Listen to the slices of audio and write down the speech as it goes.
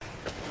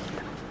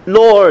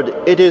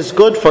Lord, it is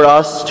good for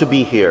us to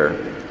be here.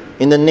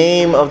 In the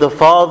name of the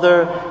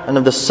Father, and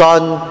of the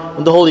Son,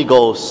 and the Holy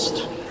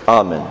Ghost.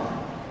 Amen.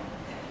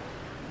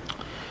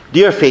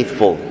 Dear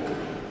faithful,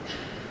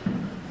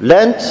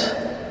 Lent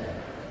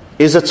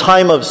is a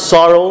time of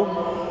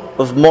sorrow,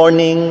 of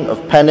mourning,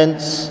 of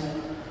penance,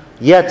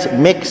 yet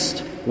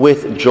mixed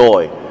with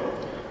joy.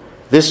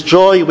 This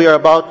joy we are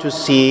about to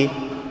see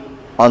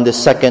on the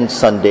second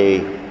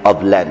Sunday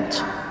of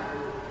Lent.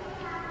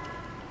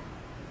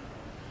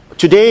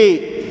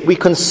 Today we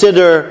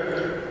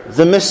consider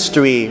the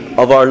mystery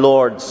of our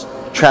Lord's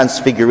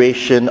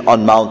transfiguration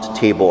on Mount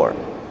Tabor.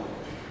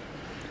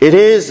 It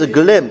is a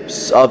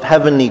glimpse of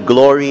heavenly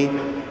glory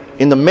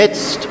in the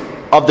midst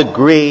of the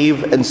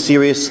grave and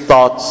serious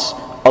thoughts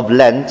of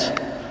Lent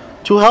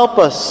to help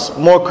us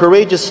more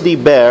courageously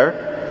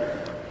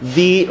bear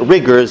the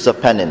rigors of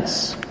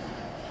penance.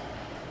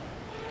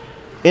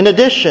 In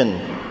addition,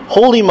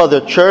 Holy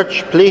Mother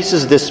Church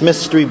places this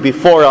mystery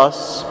before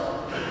us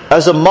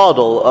as a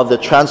model of the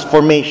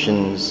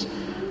transformations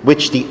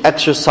which the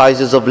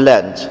exercises of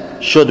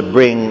Lent should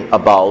bring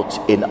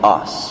about in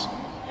us.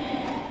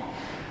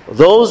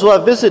 Those who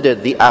have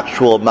visited the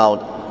actual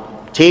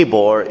Mount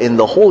Tabor in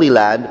the Holy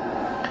Land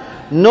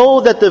know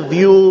that the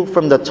view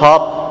from the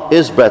top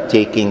is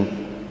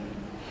breathtaking.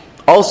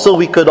 Also,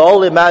 we could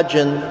all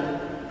imagine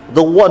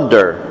the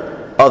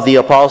wonder of the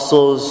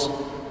apostles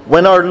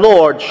when our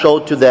Lord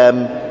showed to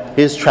them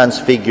his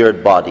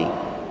transfigured body.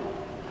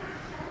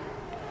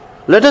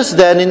 Let us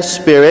then in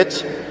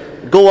spirit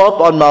go up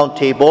on Mount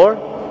Tabor,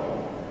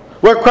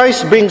 where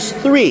Christ brings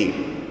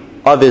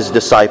 3 of his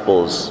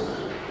disciples,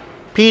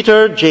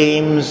 Peter,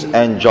 James,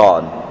 and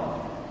John,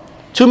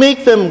 to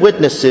make them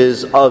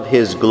witnesses of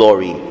his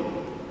glory.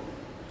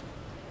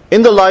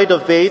 In the light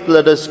of faith,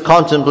 let us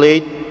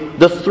contemplate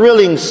the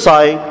thrilling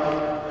sight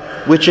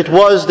which it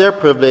was their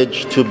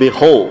privilege to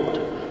behold.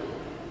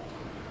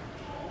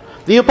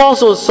 The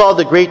apostles saw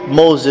the great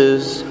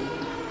Moses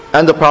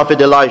and the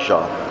prophet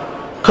Elijah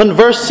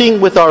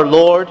conversing with our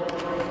Lord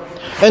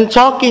and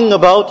talking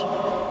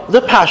about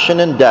the passion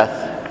and death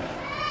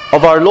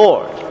of our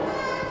Lord.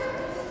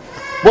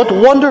 What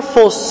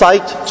wonderful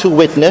sight to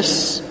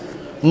witness!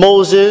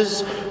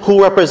 Moses,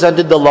 who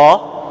represented the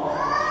law,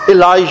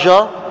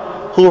 Elijah,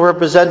 who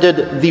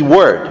represented the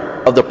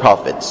word of the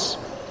prophets,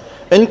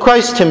 and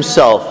Christ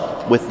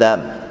himself with them.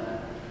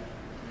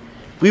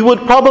 We would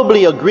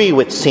probably agree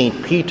with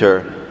St.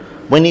 Peter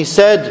when he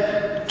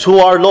said to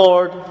our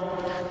Lord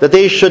that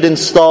they should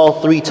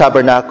install 3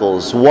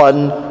 tabernacles,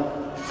 one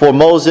for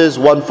Moses,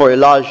 one for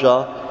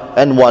Elijah,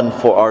 and one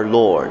for our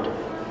Lord.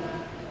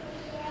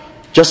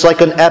 Just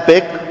like an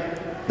epic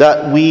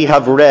that we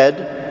have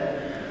read,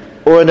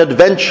 or an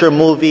adventure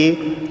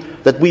movie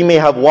that we may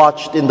have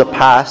watched in the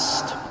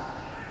past,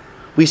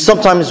 we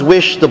sometimes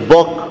wish the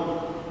book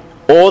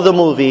or the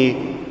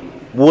movie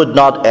would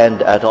not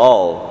end at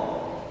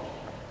all.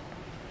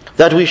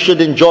 That we should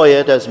enjoy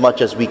it as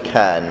much as we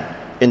can,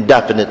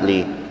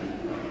 indefinitely.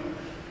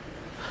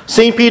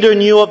 St. Peter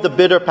knew of the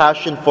bitter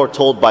passion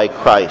foretold by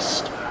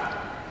Christ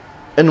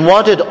and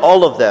wanted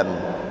all of them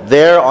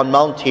there on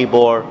Mount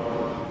Tabor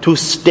to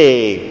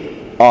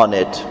stay on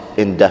it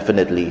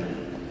indefinitely.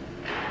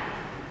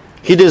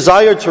 He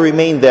desired to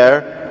remain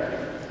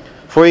there,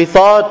 for he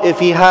thought if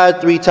he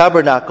had 3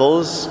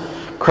 tabernacles,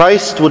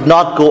 Christ would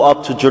not go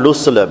up to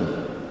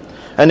Jerusalem.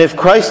 And if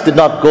Christ did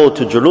not go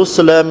to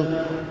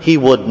Jerusalem, he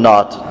would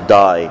not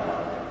die.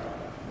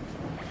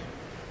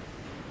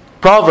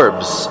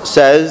 Proverbs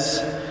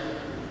says,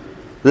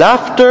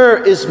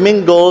 "Laughter is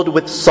mingled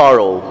with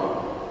sorrow,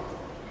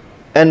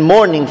 and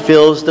mourning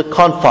fills the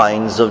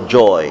confines of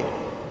joy."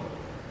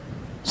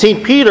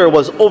 St. Peter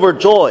was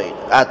overjoyed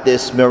at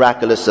this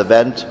miraculous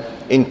event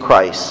in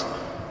Christ.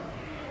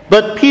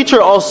 But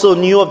Peter also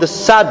knew of the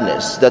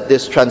sadness that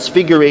this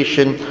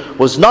transfiguration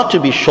was not to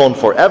be shown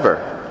forever,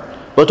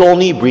 but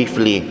only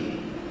briefly.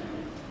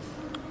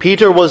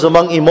 Peter was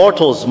among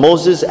immortals,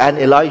 Moses and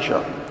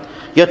Elijah,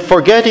 yet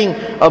forgetting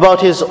about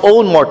his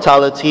own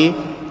mortality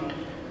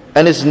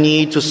and his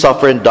need to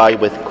suffer and die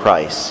with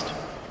Christ.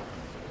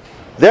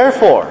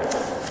 Therefore,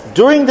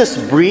 during this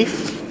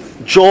brief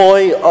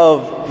joy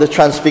of the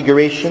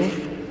transfiguration,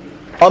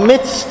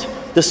 amidst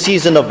the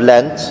season of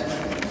Lent,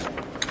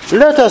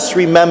 let us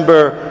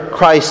remember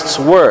Christ's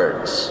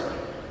words.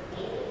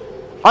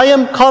 "I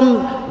am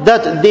come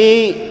that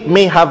they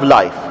may have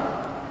life,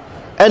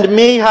 and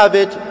may have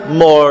it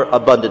more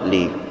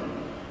abundantly."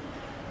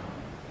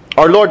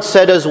 Our Lord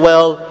said as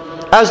well,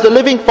 "As the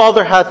living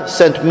Father hath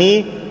sent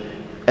me,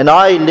 and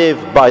I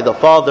live by the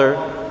Father,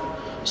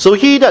 so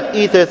he that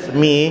eateth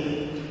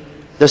me,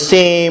 the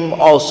same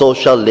also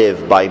shall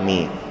live by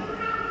me."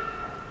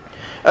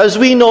 As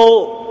we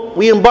know,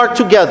 we embark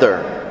together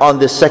on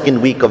this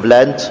second week of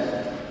Lent.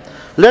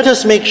 Let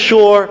us make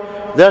sure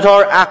that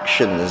our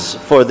actions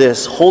for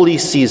this holy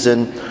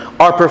season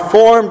are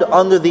performed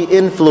under the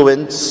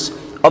influence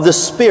of the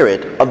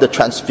Spirit of the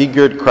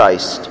transfigured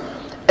Christ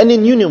and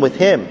in union with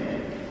him.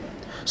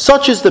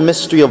 Such is the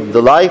mystery of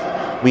the life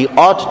we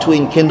ought to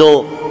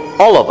enkindle,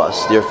 all of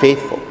us, dear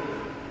faithful.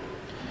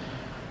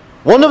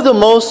 One of the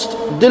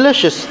most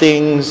delicious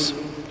things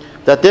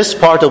that this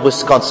part of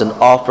Wisconsin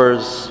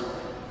offers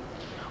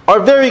are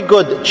very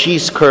good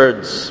cheese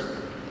curds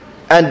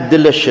and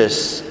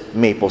delicious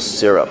maple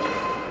syrup.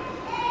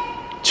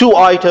 Two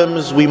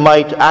items we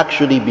might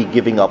actually be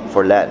giving up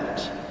for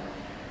Lent.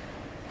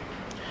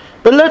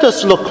 But let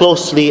us look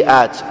closely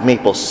at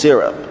maple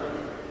syrup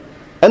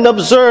and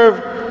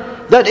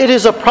observe that it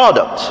is a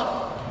product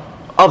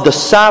of the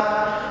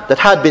sap that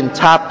had been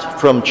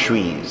tapped from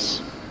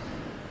trees.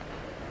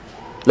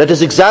 Let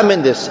us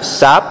examine this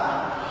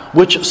sap,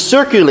 which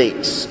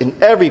circulates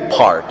in every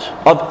part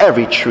of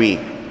every tree.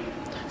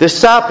 This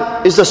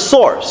sap is the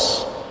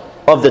source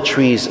of the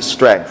tree's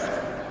strength.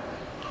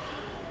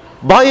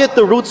 By it,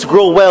 the roots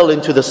grow well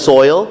into the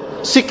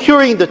soil,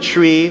 securing the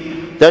tree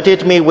that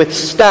it may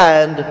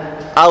withstand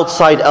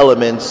outside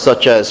elements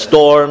such as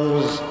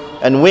storms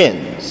and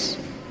winds.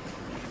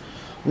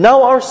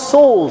 Now our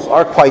souls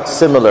are quite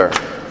similar,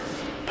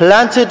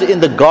 planted in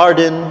the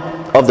garden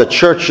of the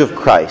Church of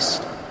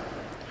Christ.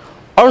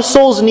 Our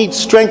souls need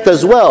strength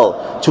as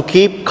well to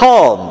keep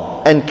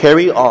calm and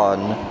carry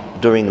on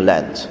during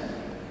Lent.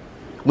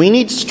 We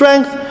need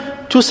strength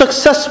to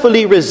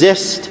successfully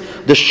resist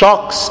the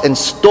shocks and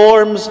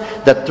storms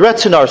that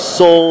threaten our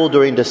soul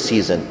during the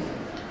season.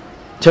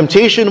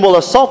 Temptation will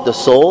assault the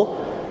soul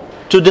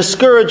to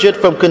discourage it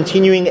from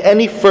continuing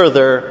any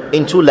further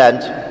into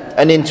Lent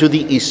and into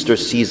the Easter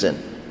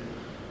season.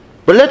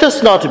 But let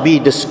us not be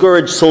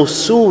discouraged so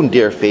soon,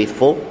 dear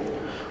faithful,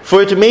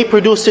 for it may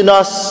produce in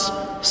us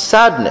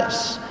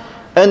sadness,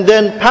 and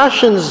then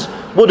passions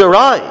would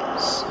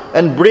arise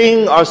and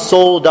bring our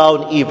soul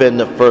down even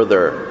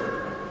further.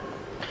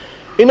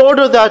 In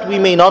order that we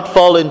may not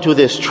fall into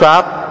this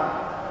trap,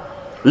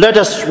 let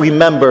us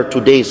remember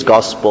today's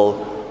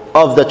gospel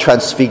of the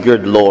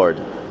transfigured Lord.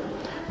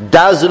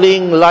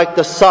 Dazzling like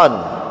the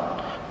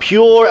sun,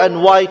 pure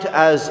and white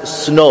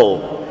as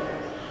snow.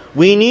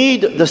 We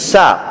need the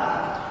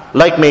sap,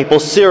 like maple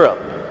syrup,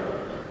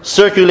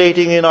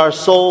 circulating in our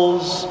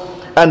souls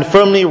and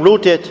firmly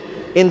rooted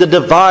in the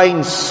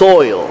divine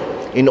soil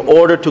in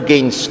order to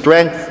gain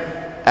strength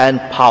and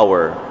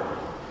power.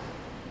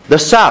 The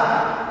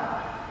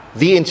sap,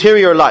 the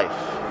interior life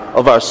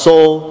of our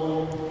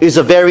soul, is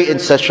a very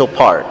essential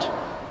part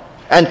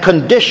and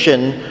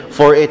condition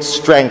for its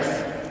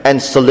strength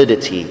and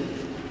solidity.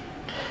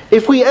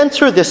 If we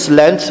enter this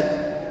Lent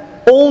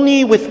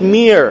only with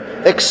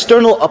mere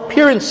external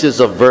appearances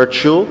of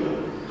virtue,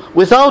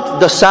 without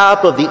the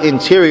sap of the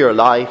interior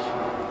life,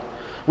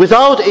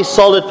 without a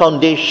solid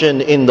foundation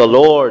in the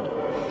Lord,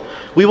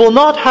 we will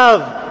not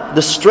have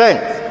the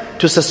strength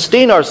to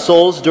sustain our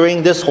souls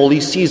during this holy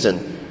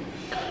season.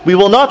 We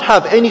will not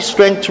have any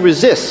strength to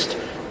resist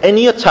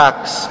any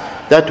attacks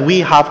that we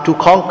have to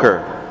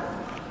conquer.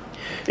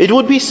 It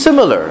would be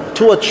similar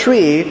to a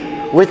tree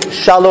with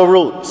shallow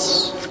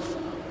roots,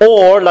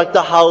 or like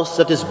the house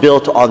that is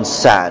built on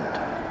sand.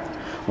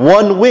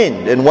 One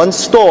wind and one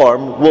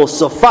storm will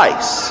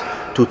suffice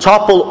to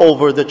topple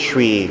over the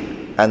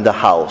tree and the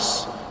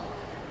house.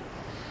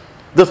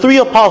 The three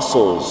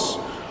apostles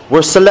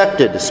were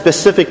selected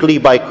specifically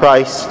by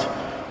Christ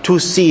to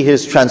see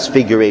his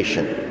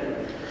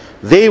transfiguration.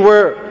 They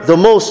were the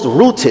most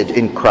rooted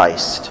in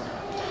Christ.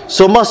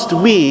 So must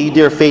we,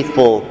 dear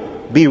faithful,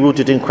 be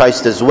rooted in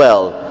Christ as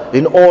well,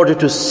 in order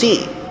to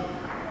see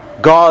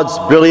God's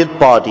brilliant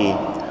body,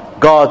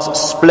 God's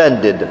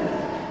splendid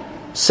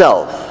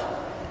self.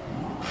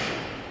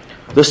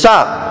 The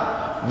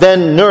sap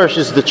then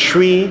nourishes the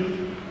tree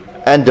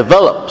and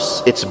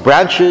develops its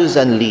branches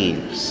and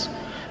leaves,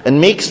 and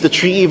makes the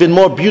tree even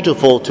more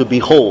beautiful to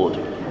behold.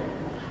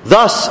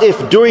 Thus,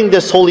 if during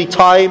this holy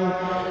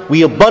time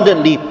we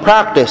abundantly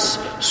practice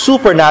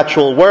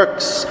supernatural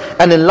works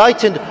and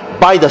enlightened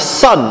by the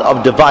Sun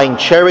of divine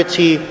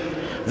charity,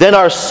 then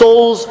our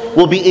souls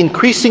will be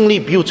increasingly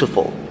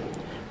beautiful,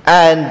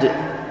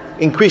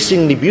 and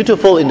increasingly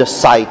beautiful in the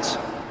sight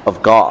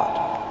of God.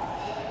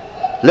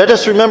 Let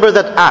us remember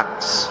that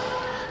acts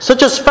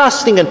such as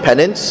fasting and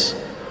penance,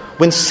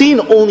 when seen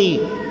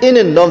only in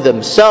and of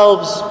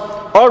themselves,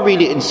 are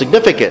really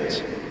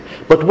insignificant.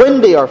 But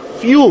when they are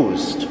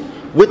fused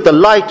with the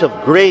light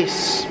of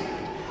grace,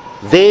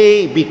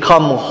 they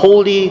become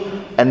holy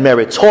and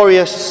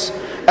meritorious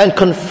and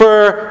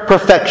confer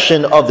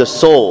perfection of the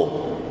soul.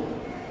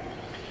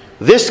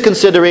 This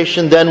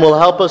consideration then will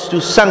help us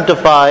to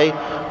sanctify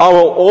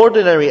our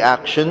ordinary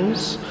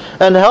actions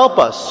and help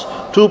us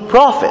to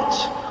profit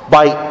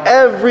by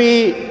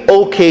every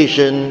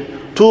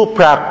occasion to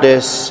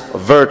practice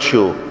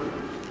virtue.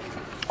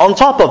 On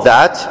top of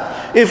that,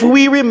 if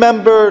we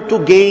remember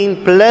to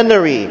gain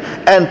plenary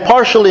and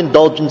partial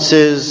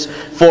indulgences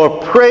for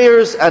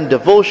prayers and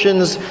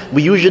devotions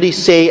we usually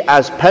say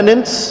as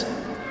penance,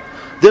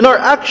 then our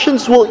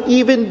actions will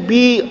even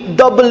be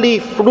doubly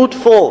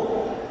fruitful.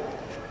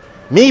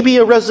 Maybe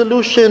a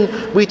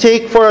resolution we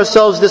take for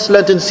ourselves this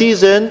Lenten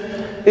season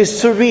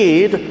is to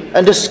read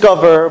and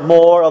discover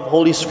more of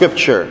Holy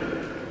Scripture,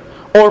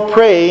 or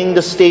praying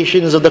the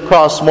Stations of the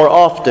Cross more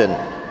often,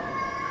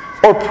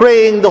 or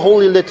praying the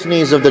holy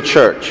litanies of the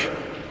Church.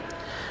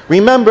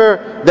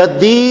 remember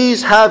that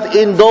these have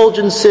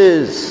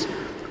indulgences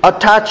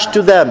attached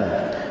to them,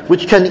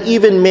 which can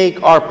even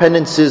make our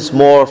penances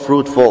more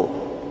fruitful.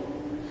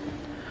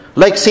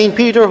 Like St.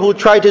 Peter, who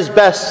tried his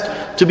best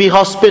to be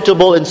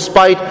hospitable in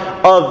spite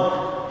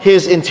of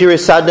his interior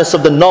sadness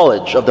of the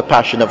knowledge of the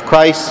Passion of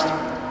Christ,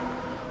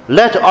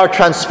 let our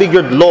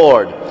transfigured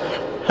Lord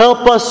help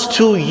us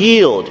to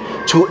yield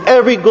to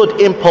every good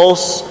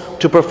impulse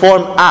to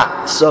perform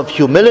acts of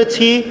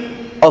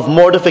humility, of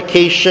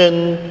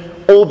mortification,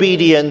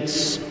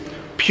 obedience,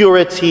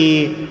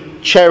 purity,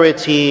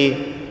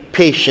 charity,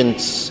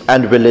 patience,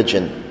 and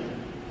religion.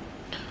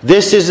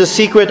 This is the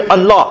secret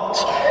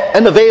unlocked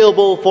and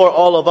available for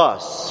all of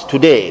us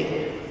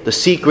today, the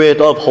secret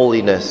of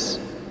holiness.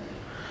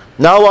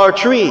 Now our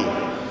tree,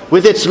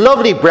 with its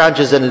lovely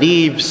branches and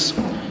leaves,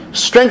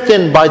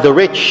 strengthened by the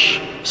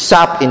rich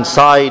sap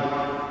inside,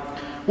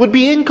 would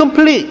be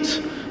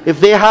incomplete if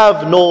they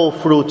have no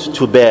fruit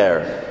to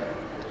bear.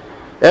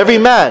 Every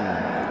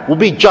man will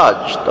be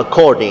judged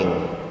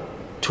according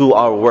to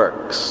our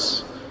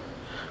works.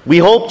 We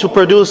hope to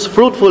produce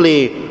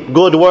fruitfully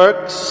good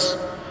works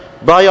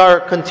by our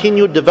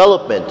continued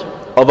development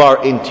of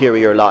our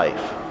interior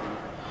life.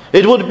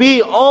 It would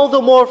be all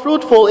the more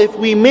fruitful if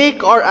we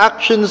make our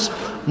actions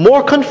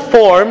more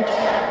conformed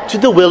to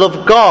the will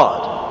of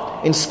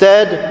God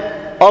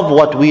instead of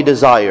what we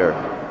desire.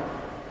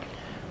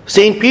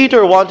 St.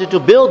 Peter wanted to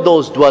build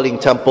those dwelling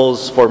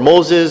temples for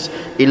Moses,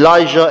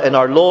 Elijah, and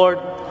our Lord,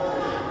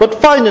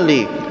 but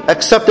finally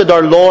accepted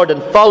our Lord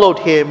and followed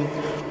him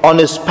on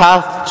his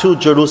path to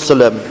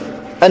Jerusalem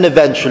and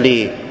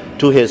eventually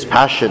to his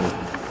passion.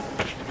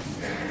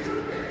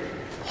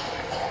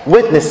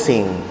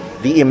 Witnessing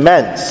the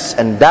immense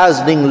and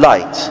dazzling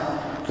light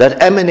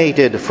that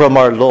emanated from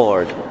our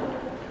Lord,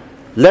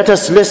 let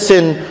us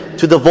listen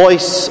to the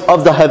voice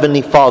of the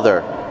Heavenly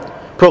Father,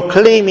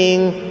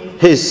 proclaiming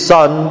His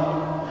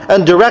Son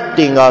and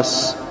directing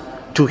us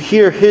to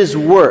hear His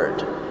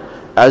word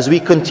as we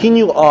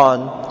continue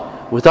on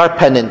with our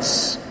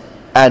penance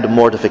and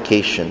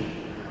mortification.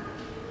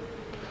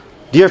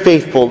 Dear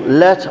faithful,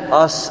 let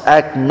us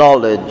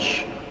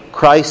acknowledge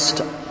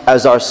Christ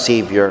as our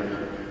Savior,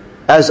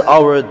 as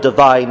our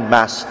divine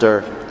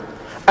Master,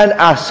 and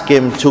ask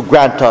Him to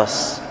grant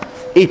us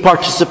a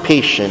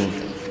participation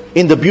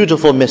in the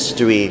beautiful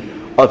mystery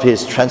of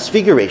His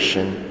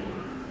transfiguration.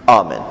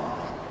 Amen.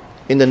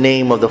 In the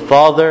name of the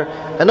Father,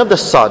 and of the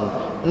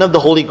Son, and of the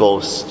Holy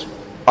Ghost.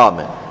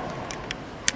 Amen.